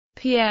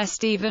Pierre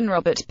Stephen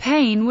Robert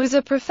Payne was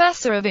a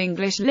professor of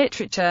English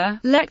literature,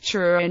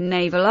 lecturer in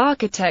naval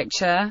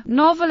architecture,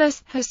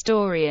 novelist,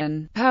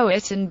 historian,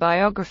 poet and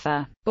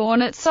biographer.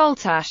 Born at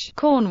Saltash,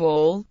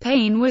 Cornwall,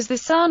 Payne was the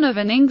son of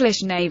an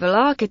English naval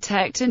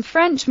architect and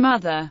French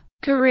mother.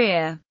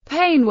 Career: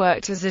 Payne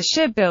worked as a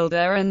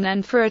shipbuilder and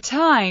then for a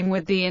time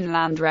with the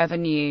Inland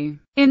Revenue.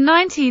 In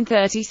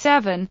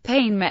 1937,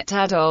 Payne met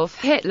Adolf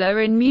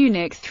Hitler in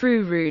Munich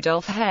through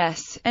Rudolf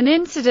Hess, an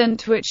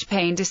incident which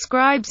Payne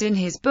describes in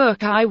his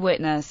book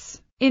Eyewitness.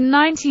 In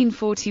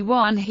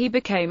 1941 he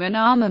became an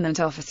armament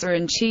officer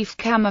and chief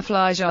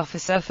camouflage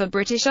officer for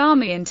British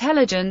Army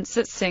intelligence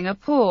at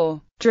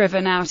Singapore.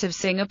 Driven out of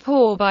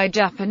Singapore by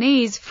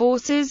Japanese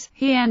forces,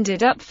 he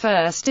ended up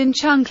first in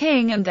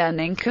Chongqing and then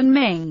in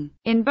Kunming,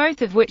 in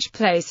both of which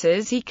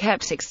places he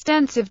kept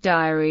extensive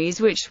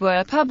diaries which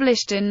were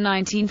published in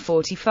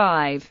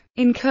 1945.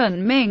 In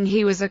Kunming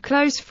he was a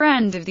close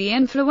friend of the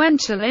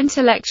influential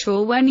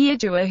intellectual Wen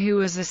Yizhou, who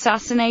was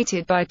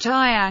assassinated by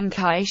Chiang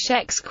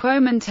Kai-shek's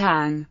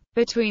Kuomintang.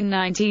 Between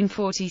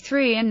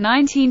 1943 and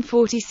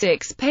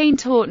 1946 Payne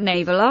taught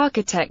naval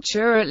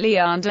architecture at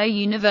Lianda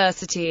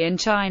University in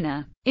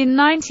China. In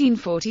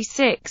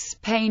 1946,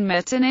 Payne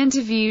met and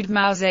interviewed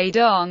Mao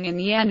Zedong in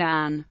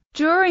Yan'an.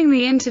 During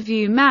the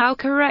interview, Mao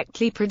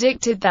correctly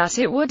predicted that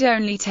it would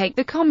only take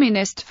the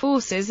communist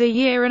forces a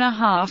year and a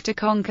half to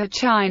conquer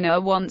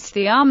China once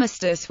the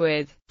armistice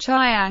with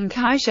Chiang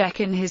Kai-shek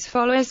and his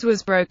followers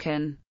was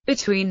broken.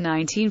 Between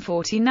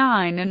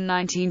 1949 and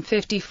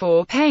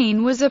 1954,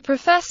 Payne was a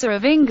professor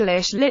of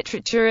English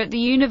literature at the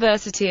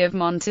University of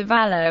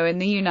Montevallo in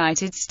the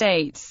United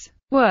States.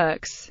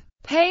 Works: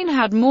 Payne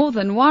had more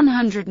than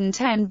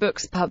 110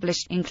 books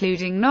published,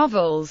 including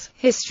novels,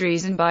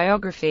 histories and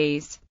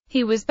biographies.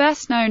 He was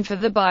best known for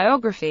the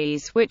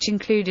biographies, which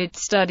included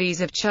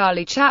studies of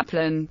Charlie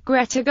Chaplin,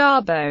 Greta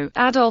Garbo,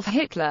 Adolf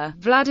Hitler,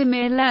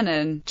 Vladimir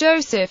Lenin,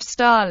 Joseph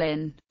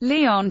Stalin,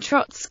 Leon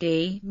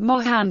Trotsky,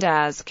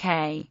 Mohandas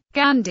K.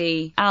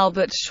 Gandhi,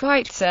 Albert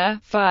Schweitzer,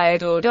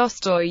 Fyodor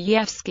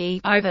Dostoevsky,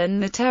 Ivan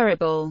the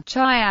Terrible,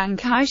 Chiang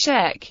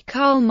Kai-shek,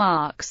 Karl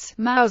Marx,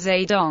 Mao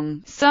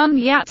Zedong, Sun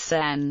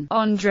Yat-sen,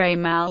 André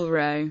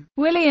Malraux,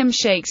 William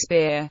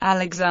Shakespeare,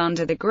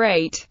 Alexander the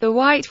Great, the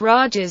White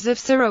Rajas of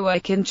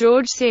Sarawak and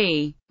George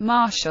C.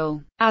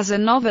 Marshall. As a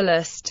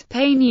novelist,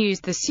 Payne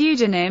used the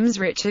pseudonyms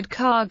Richard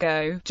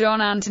Cargo,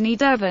 John Anthony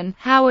Devon,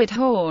 Howard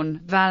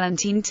Horn,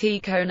 Valentin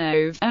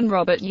Tikhonov, and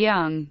Robert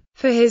Young.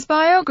 For his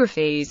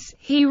biographies,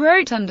 he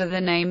wrote under the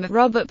name of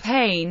Robert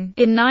Payne.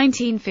 In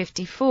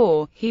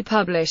 1954, he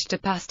published a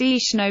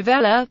pastiche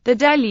novella, The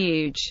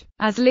Deluge,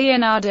 as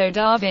Leonardo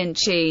da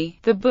Vinci.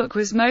 The book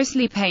was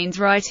mostly Payne's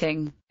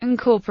writing,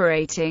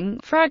 incorporating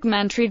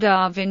fragmentary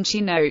Da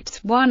Vinci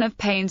notes. One of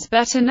Payne's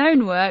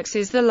better-known works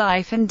is The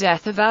Life and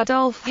Death of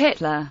Adolf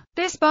Hitler.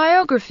 This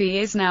biography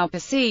is now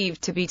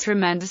perceived to be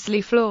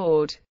tremendously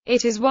flawed.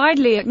 It is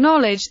widely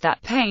acknowledged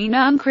that Payne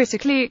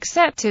uncritically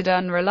accepted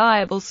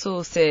unreliable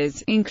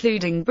sources,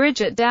 including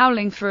Bridget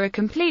Dowling, for a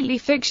completely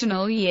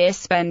fictional year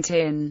spent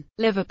in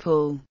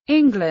Liverpool,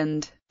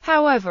 England.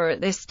 However, at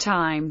this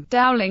time,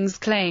 Dowling's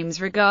claims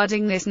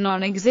regarding this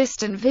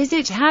non-existent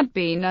visit had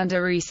been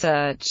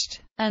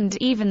under-researched, and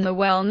even the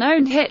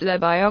well-known Hitler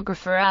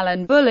biographer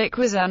Alan Bullock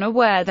was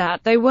unaware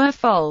that they were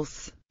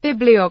false.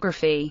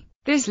 Bibliography: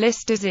 this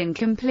list is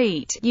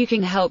incomplete. You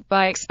can help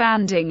by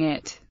expanding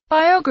it.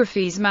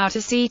 Biographies: Mao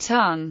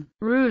Tse-tung,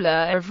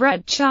 ruler of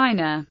Red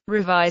China.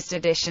 Revised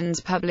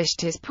editions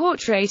published his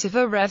portrait of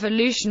a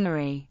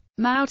revolutionary,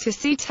 Mao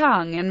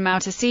Tse-tung and Mao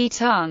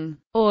Tse-tung.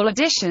 All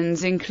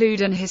editions include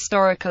an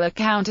historical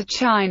account of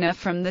China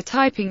from the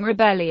Taiping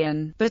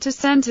Rebellion, but are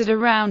centered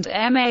around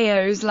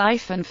Mao's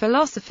life and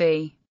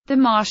philosophy. The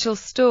Marshall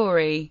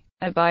Story,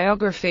 a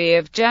biography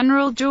of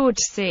General George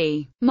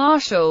C.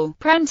 Marshall.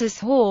 Prentice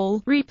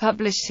Hall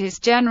republished his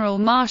General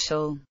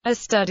Marshall, A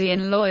Study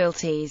in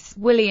Loyalties.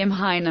 William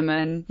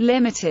Heinemann,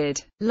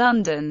 Limited,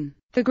 London.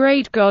 The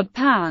Great God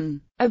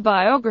Pan, a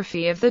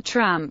biography of the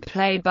tramp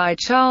played by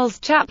Charles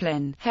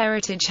Chaplin.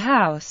 Heritage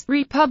House,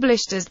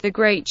 republished as The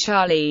Great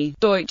Charlie.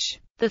 Deutsch.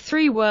 The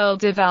Three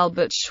Worlds of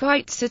Albert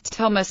Schweitzer.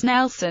 Thomas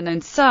Nelson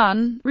and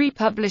Son,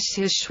 republished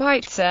his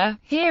Schweitzer,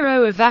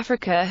 Hero of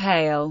Africa.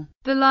 Hale.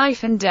 The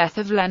Life and Death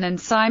of Lenin.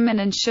 Simon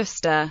 &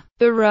 Schuster.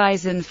 The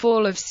Rise and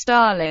Fall of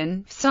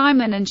Stalin.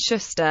 Simon &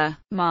 Schuster.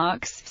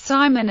 Marx.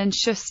 Simon &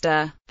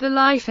 Schuster. The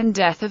Life and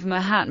Death of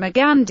Mahatma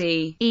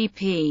Gandhi.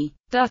 E.P.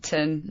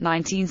 Dutton,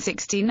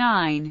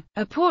 1969.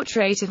 A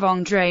Portrait of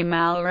André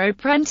Malraux.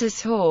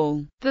 Prentice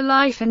Hall. The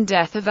Life and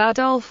Death of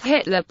Adolf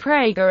Hitler.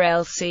 Prager,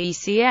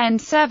 LCCN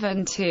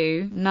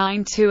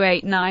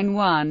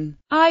 72928891.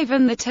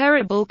 Ivan the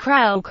Terrible.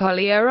 Krell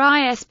Collier,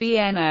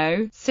 ISBN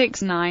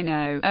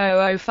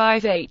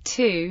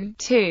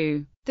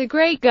 0-690-005822-2. The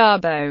Great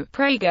Garbo.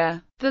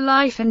 Prager. The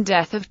Life and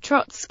Death of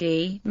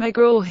Trotsky.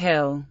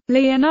 McGraw-Hill.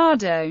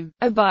 Leonardo.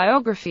 A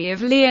biography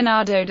of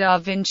Leonardo da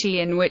Vinci,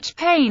 in which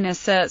Payne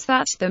asserts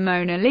that the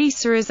Mona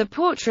Lisa is a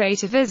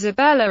portrait of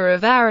Isabella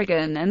of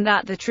Aragon and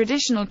that the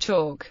traditional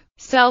chalk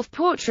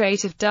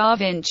Self-portrait of Da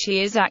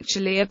Vinci is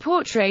actually a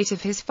portrait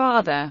of his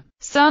father,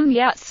 Sun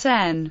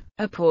Yat-sen.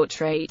 A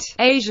portrait.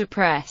 Asia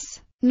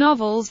Press.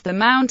 Novels The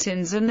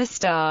Mountains and the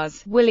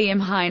Stars, William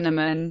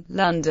Heinemann,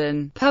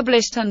 London.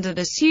 Published under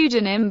the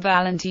pseudonym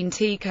Valentin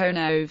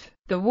Tikhonov.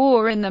 The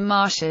War in the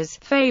Marshes,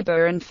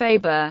 Faber and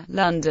Faber,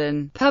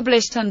 London.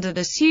 Published under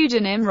the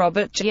pseudonym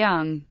Robert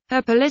Young.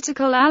 A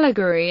political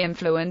allegory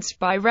influenced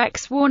by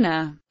Rex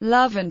Warner.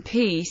 Love and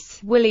Peace,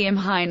 William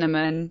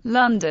Heinemann,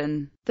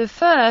 London. The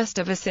first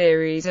of a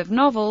series of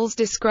novels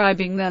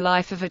describing the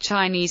life of a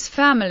Chinese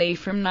family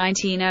from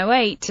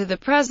 1908 to the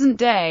present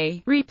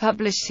day,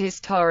 republished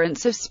his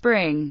Torrents of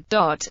Spring.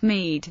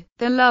 Mead.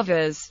 The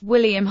Lovers,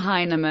 William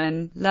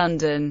Heinemann,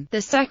 London.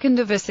 The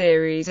second of a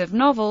series of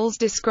novels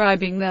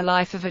describing the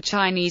life of a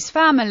Chinese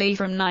family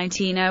from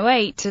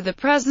 1908 to the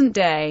present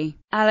day.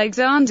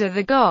 Alexander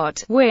the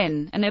God,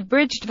 Win. An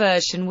abridged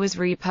version was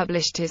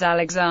republished as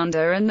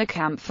Alexander and the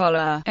Camp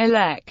Follower,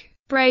 Elec.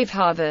 Brave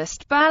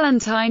Harvest.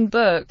 Ballantine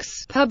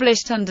Books,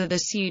 published under the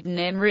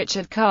pseudonym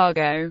Richard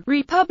Cargo,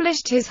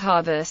 republished his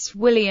Harvest,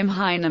 William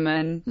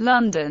Heinemann,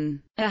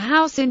 London. A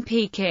House in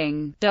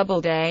Peking,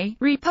 Doubleday,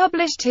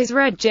 republished his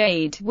Red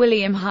Jade,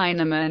 William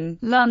Heinemann,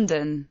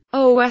 London.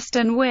 A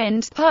Western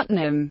Wind,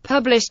 Putnam,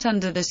 published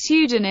under the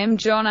pseudonym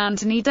John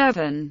Anthony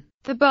Devon.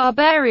 The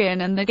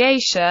Barbarian and the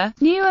Geisha,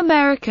 New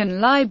American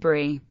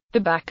Library. The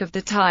Back of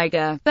the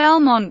Tiger,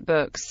 Belmont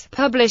Books,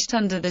 published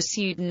under the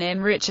pseudonym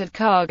Richard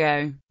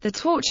Cargo. The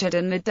Tortured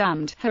and the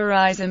Damned,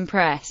 Horizon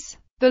Press.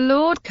 The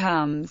Lord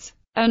Comes,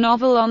 a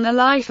novel on the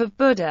life of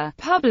Buddha,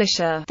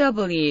 publisher,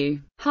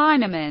 W.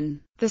 Heinemann.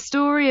 The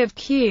Story of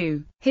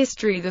Q.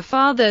 History. The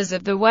Fathers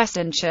of the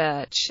Western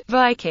Church,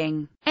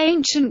 Viking.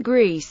 Ancient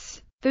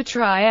Greece. The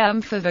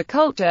Triumph of a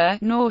Culture,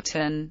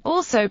 Norton.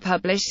 Also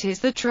published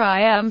his The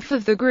Triumph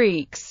of the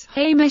Greeks,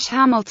 Hamish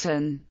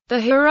Hamilton. The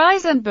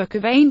Horizon Book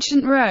of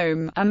Ancient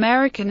Rome,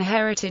 American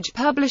Heritage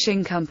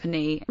Publishing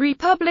Company,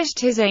 republished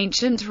his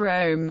Ancient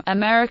Rome,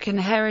 American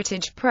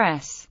Heritage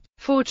Press.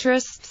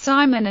 Fortress,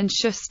 Simon &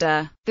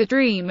 Schuster. The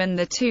Dream and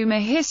the Tomb, A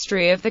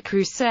History of the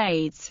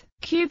Crusades,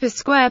 Cooper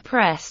Square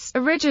Press,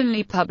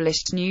 originally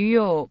published New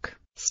York.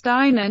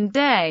 Stein and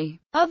Day.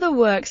 Other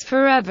works.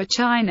 Forever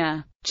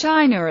China.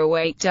 China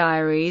Awake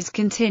Diaries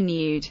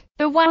continued.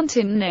 The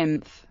Wanton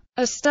Nymph.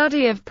 A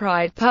Study of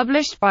Pride,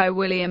 published by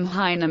William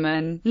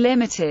Heinemann,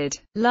 Limited,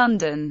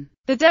 London.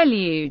 The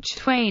Deluge,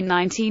 Twain,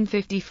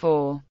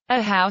 1954.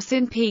 A House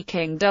in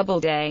Peking,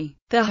 Doubleday.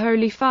 The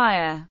Holy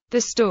Fire.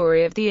 The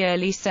Story of the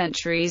Early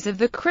Centuries of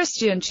the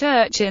Christian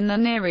Church in the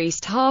Near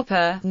East,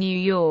 Harper, New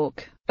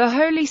York. The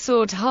Holy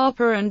Sword,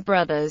 Harper and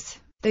Brothers.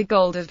 The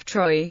Gold of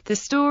Troy. The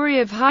Story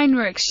of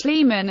Heinrich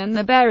Schliemann and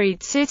the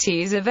Buried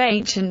Cities of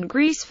Ancient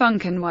Greece,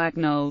 Funken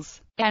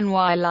Wagnalls.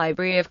 NY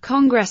Library of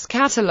Congress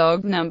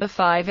Catalogue No.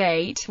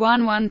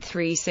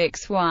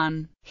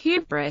 58-11361.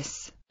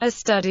 Hubris. A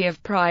Study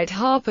of Pride,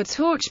 Harper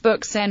Torch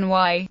Books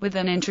NY, with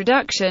an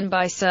introduction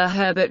by Sir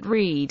Herbert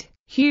Reed.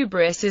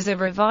 Hubris is a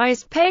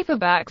revised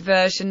paperback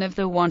version of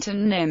The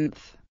Wanton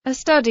Nymph. A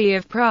Study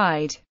of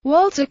Pride.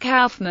 Walter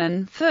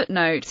Kaufmann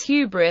footnotes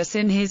hubris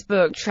in his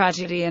book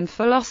Tragedy and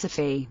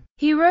Philosophy.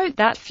 He wrote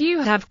that few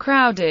have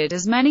crowded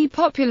as many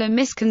popular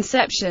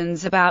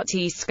misconceptions about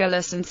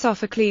Aeschylus and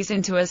Sophocles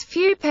into as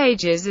few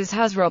pages as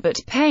has Robert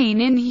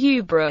Payne in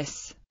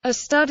Hubris. A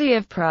Study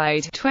of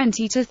Pride,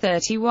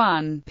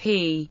 20-31,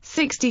 p.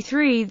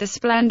 63. The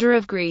Splendor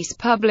of Greece,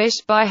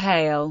 published by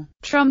Hale.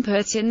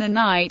 Trumpet in the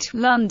Night,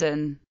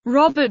 London.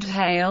 Robert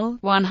Hale,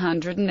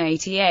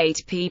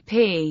 188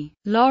 pp.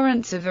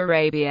 Lawrence of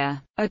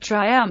Arabia. A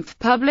Triumph,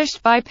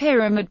 published by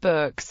Pyramid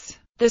Books.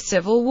 The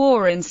Civil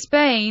War in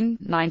Spain,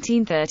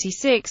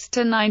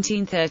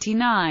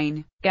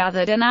 1936-1939.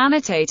 Gathered and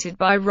annotated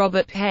by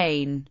Robert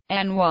Payne,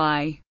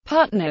 N.Y.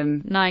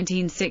 Putnam,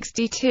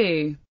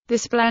 1962. The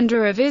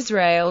Splendor of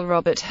Israel,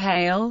 Robert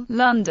Hale,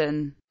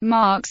 London.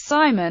 Marks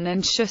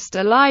Simon &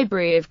 Schuster,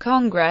 Library of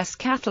Congress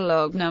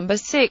Catalogue No.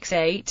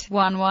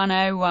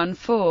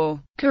 68-11014.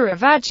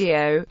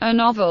 Caravaggio, a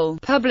novel,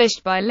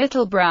 published by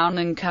Little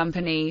Brown &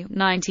 Company,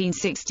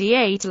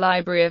 1968,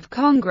 Library of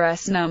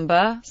Congress No.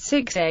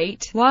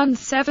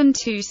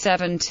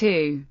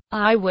 68-17272.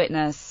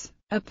 Eyewitness.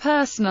 A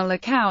Personal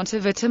Account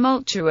of a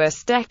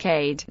Tumultuous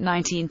Decade,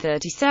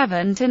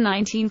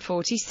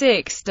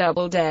 1937-1946,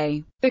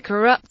 Doubleday. The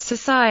Corrupt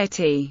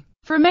Society.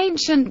 From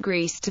Ancient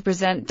Greece to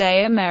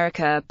Present-Day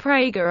America,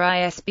 Prager,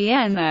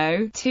 ISBN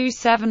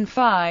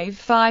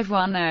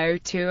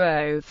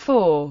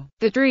 0-275-510-204.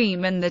 The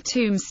Dream and the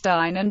Tomb,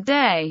 Stein and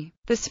Day.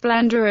 The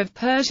Splendor of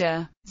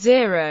Persia.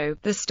 0.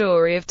 The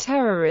Story of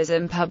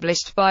Terrorism,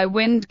 published by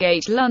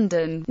Windgate,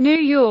 London, New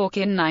York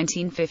in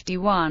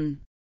 1951.